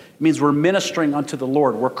bowl. It means we're ministering unto the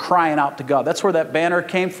Lord. We're crying out to God. That's where that banner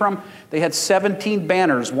came from. They had 17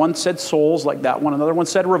 banners. One said souls, like that one. Another one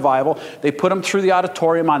said revival. They put them through the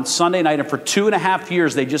auditorium on Sunday night, and for 2.5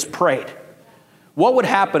 years, they just prayed. What would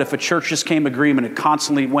happen if a church just came agreement and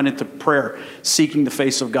constantly went into prayer, seeking the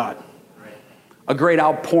face of God? A great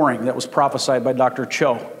outpouring that was prophesied by Dr.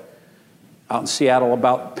 Cho out in Seattle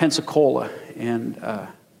about Pensacola. And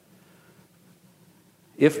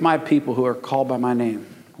if my people who are called by my name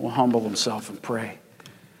will humble themselves and pray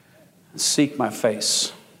and seek my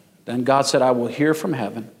face, then God said, I will hear from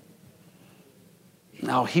heaven and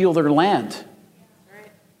I'll heal their land.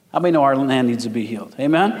 How many know our land needs to be healed?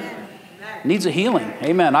 Amen? It needs a healing.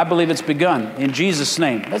 Amen. I believe it's begun in Jesus'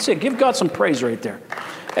 name. That's it. Give God some praise right there.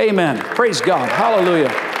 Amen. Praise God. Hallelujah.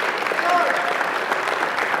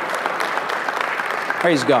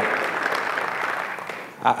 Praise God.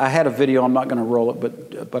 I had a video. I'm not going to roll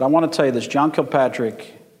it, but I want to tell you this. John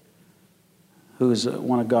Kilpatrick, who is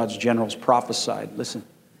one of God's generals, prophesied. Listen,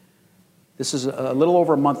 this is a little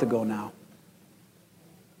over a month ago now,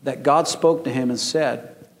 that God spoke to him and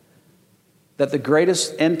said that the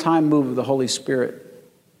greatest end-time move of the Holy Spirit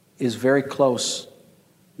is very close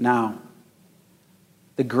now.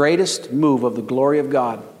 The greatest move of the glory of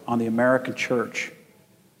God on the American church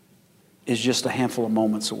is just a handful of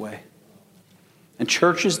moments away. And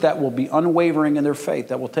churches that will be unwavering in their faith,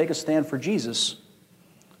 that will take a stand for Jesus,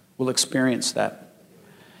 will experience that.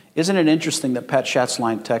 Isn't it interesting that Pat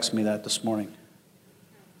Schatzline texted me that this morning?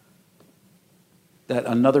 That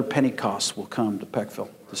another Pentecost will come to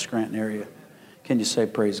Peckville, the Scranton area. Can you say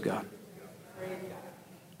praise God?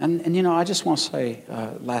 And you know, I just want to say,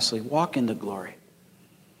 lastly, walk in the glory.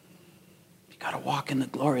 You got to walk in the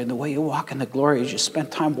glory. And the way you walk in the glory is you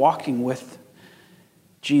spend time walking with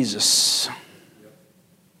Jesus.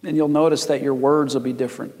 And you'll notice that your words will be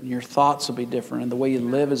different, and your thoughts will be different, and the way you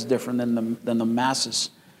live is different than the masses.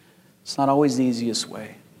 It's not always the easiest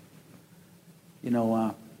way. You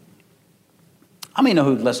know, how many know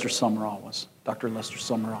who Lester Sumrall was? Dr. Lester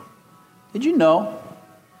Sumrall. Did you know?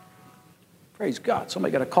 Praise God.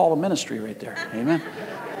 Somebody got a call to ministry right there. Amen.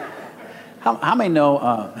 How many know?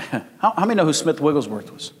 How many know who Smith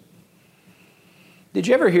Wigglesworth was? Did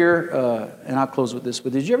you ever hear? And I'll close with this.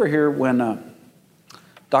 But did you ever hear when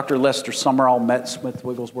Dr. Lester Sumrall met Smith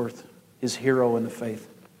Wigglesworth, his hero in the faith?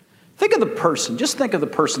 Think of the person. Just think of the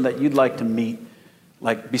person that you'd like to meet,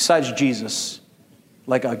 like besides Jesus,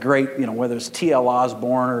 like a great, you know, whether it's T.L.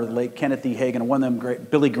 Osborne or the late Kenneth E. Hagin, or one of them great,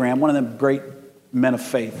 Billy Graham, one of them great men of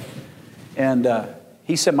faith. And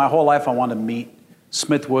he said, my whole life I wanted to meet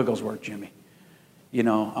Smith Wigglesworth, Jimmy. You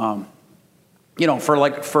know,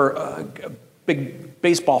 for big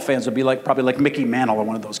baseball fans would be probably like Mickey Mantle or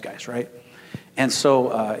one of those guys, right? And so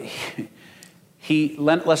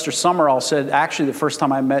Lester Sumrall said, actually, the first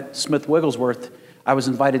time I met Smith Wigglesworth, I was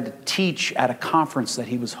invited to teach at a conference that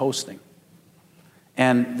he was hosting.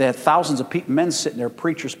 And they had thousands of men sitting there,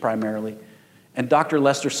 preachers primarily. And Dr.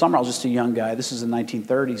 Lester Sumrall, just a young guy, this is the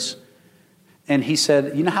 1930s. And he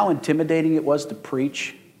said, you know how intimidating it was to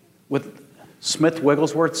preach with Smith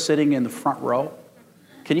Wigglesworth sitting in the front row?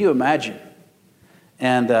 Can you imagine?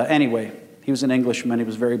 And anyway, he was an Englishman. He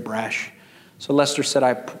was very brash. So Lester said,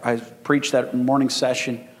 I preached that morning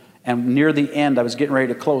session, and near the end, I was getting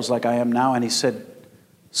ready to close like I am now, and he said,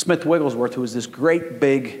 Smith Wigglesworth, who was this great,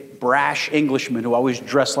 big, brash Englishman who always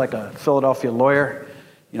dressed like a Philadelphia lawyer,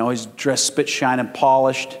 you know, he's dressed spit shine and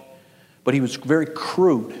polished, but he was very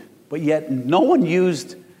crude. But yet God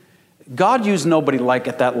used nobody like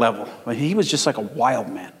at that level. He was just like a wild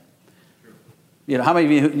man. You know, how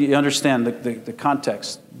many of you understand the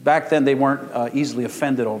context? Back then, they weren't easily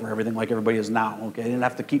offended over everything like everybody is now. Okay, they didn't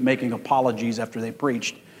have to keep making apologies after they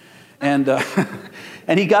preached, and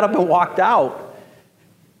and he got up and walked out.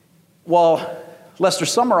 Well, Lester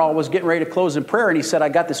Sumrall was getting ready to close in prayer, and he said, "I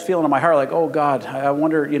got this feeling in my heart, like, oh God, I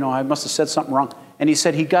wonder, you know, I must have said something wrong." And he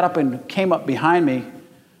said he got up and came up behind me,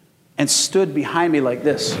 and stood behind me like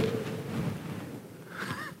this.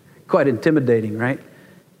 Quite intimidating, right?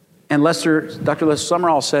 And Dr. Lester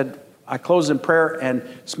Sumrall said, I closed in prayer, and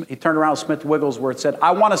he turned around to Smith Wigglesworth and said,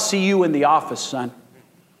 I want to see you in the office, son.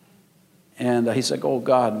 And he said, oh,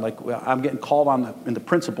 God, I'm getting called in the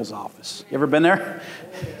principal's office. You ever been there?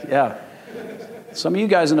 Yeah. Some of you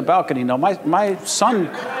guys in the balcony know. My son,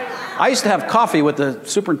 I used to have coffee with the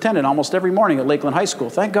superintendent almost every morning at Lakeland High School.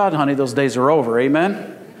 Thank God, honey, those days are over.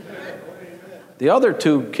 Amen? The other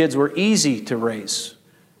two kids were easy to raise.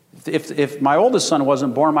 If my oldest son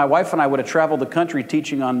wasn't born, my wife and I would have traveled the country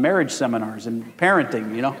teaching on marriage seminars and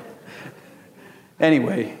parenting, you know.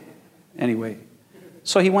 Anyway.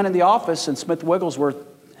 So he went in the office, and Smith Wigglesworth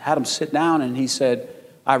had him sit down, and he said,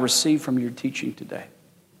 I received from your teaching today.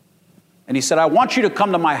 And he said, I want you to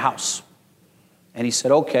come to my house. And he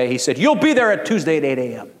said, okay. He said, you'll be there at Tuesday at 8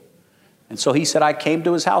 a.m. And so he said, I came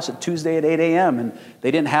to his house at Tuesday at 8 a.m. And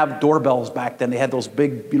they didn't have doorbells back then. They had those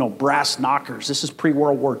big, brass knockers. This is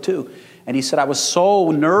pre-World War II. And he said, I was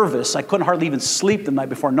so nervous, I couldn't hardly even sleep the night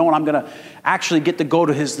before, knowing I'm going to actually get to go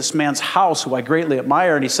to this man's house, who I greatly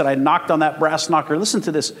admire. And he said, I knocked on that brass knocker. Listen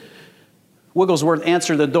to this. Wigglesworth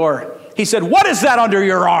answered the door. He said, what is that under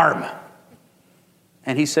your arm?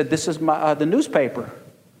 And he said, this is the newspaper.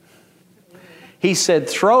 He said,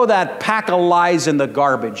 throw that pack of lies in the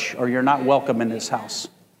garbage, or you're not welcome in this house.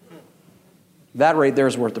 That right there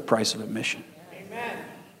is worth the price of admission. Amen.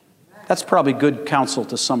 That's probably good counsel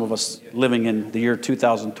to some of us living in the year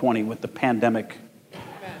 2020 with the pandemic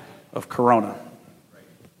of Corona.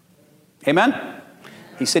 Amen?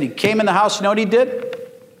 He said he came in the house. You know what he did?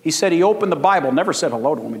 He said he opened the Bible. Never said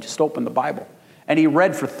hello to him. He just opened the Bible. And he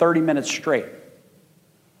read for 30 minutes straight.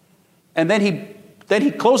 And then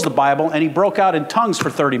he closed the Bible and he broke out in tongues for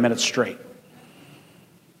 30 minutes straight.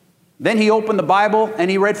 Then he opened the Bible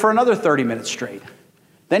and he read for another 30 minutes straight.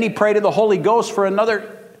 Then he prayed to the Holy Ghost for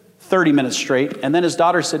another 30 minutes straight. And then his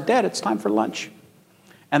daughter said, Dad, it's time for lunch.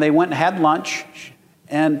 And they went and had lunch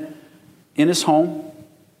and in his home.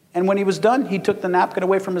 And when he was done, he took the napkin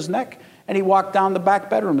away from his neck and he walked down the back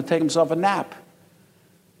bedroom to take himself a nap.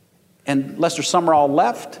 And Lester Sumrall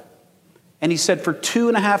left. And he said, for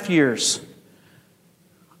 2.5 years,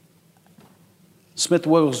 Smith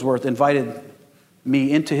Wigglesworth invited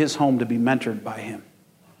me into his home to be mentored by him.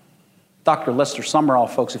 Dr. Lester Sumrall,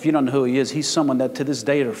 folks, if you don't know who he is, he's someone that to this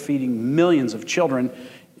day are feeding millions of children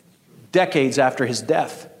decades after his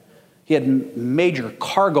death. He had major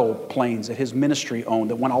cargo planes that his ministry owned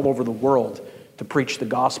that went all over the world to preach the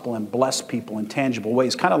gospel and bless people in tangible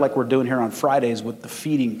ways, kind of like we're doing here on Fridays with the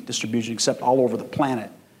feeding distribution, except all over the planet.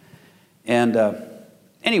 And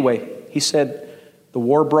anyway, he said the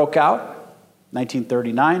war broke out,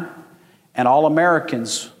 1939, and all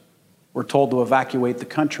Americans were told to evacuate the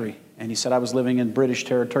country. And he said, I was living in British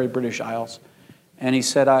territory, British Isles. And he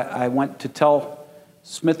said, I went to tell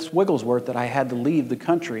Smith Wigglesworth that I had to leave the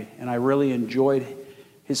country, and I really enjoyed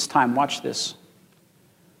his time. Watch this.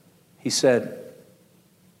 He said,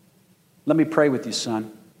 let me pray with you,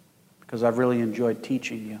 son, because I've really enjoyed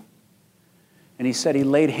teaching you. And he said he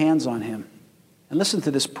laid hands on him. And listen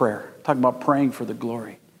to this prayer, talking about praying for the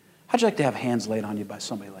glory. How'd you like to have hands laid on you by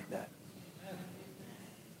somebody like that?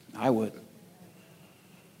 I would.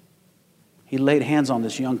 He laid hands on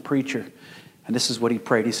this young preacher, and this is what he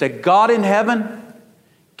prayed. He said, God in heaven,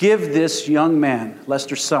 give this young man,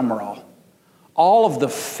 Lester Sumrall, all of the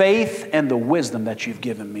faith and the wisdom that you've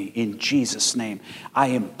given me in Jesus' name. I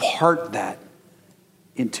impart that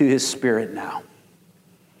into his spirit now.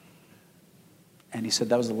 And he said,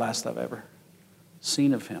 that was the last I've ever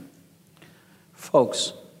seen of him.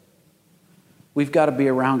 Folks, we've got to be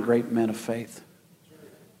around great men of faith,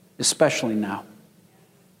 especially now.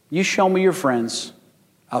 You show me your friends,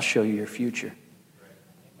 I'll show you your future.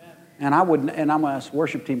 And I'm going to ask the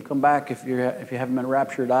worship team, come back if you haven't been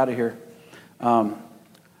raptured out of here.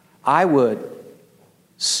 I would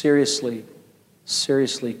seriously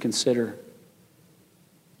consider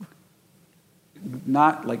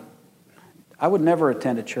I would never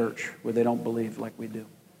attend a church where they don't believe like we do.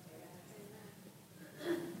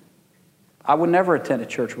 I would never attend a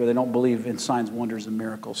church where they don't believe in signs, wonders, and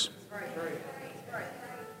miracles.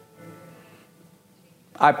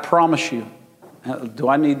 I promise you. Do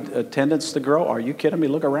I need attendance to grow? Are you kidding me?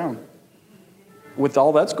 Look around. With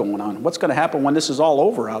all that's going on. What's going to happen when this is all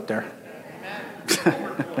over out there?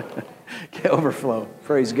 Overflow.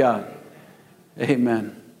 Praise God.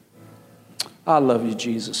 Amen. I love you,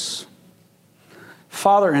 Jesus.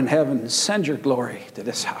 Father in heaven, send your glory to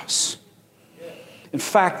this house. In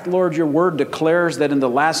fact, Lord, your word declares that in the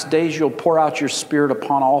last days you'll pour out your spirit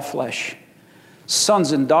upon all flesh.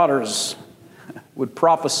 Sons and daughters would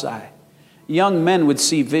prophesy. Young men would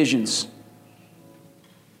see visions.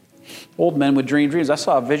 Old men would dream dreams. I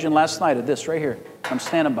saw a vision last night of this right here. I'm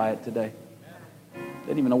standing by it today.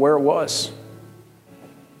 Didn't even know where it was.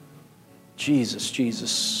 Jesus,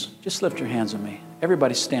 Jesus. Just lift your hands on me.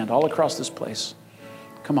 Everybody stand all across this place.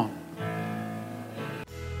 Come on.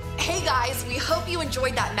 Hey guys, we hope you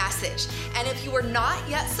enjoyed that message. And if you are not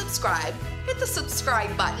yet subscribed, hit the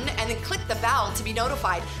subscribe button and then click the bell to be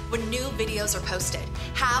notified when new videos are posted.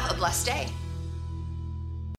 Have a blessed day.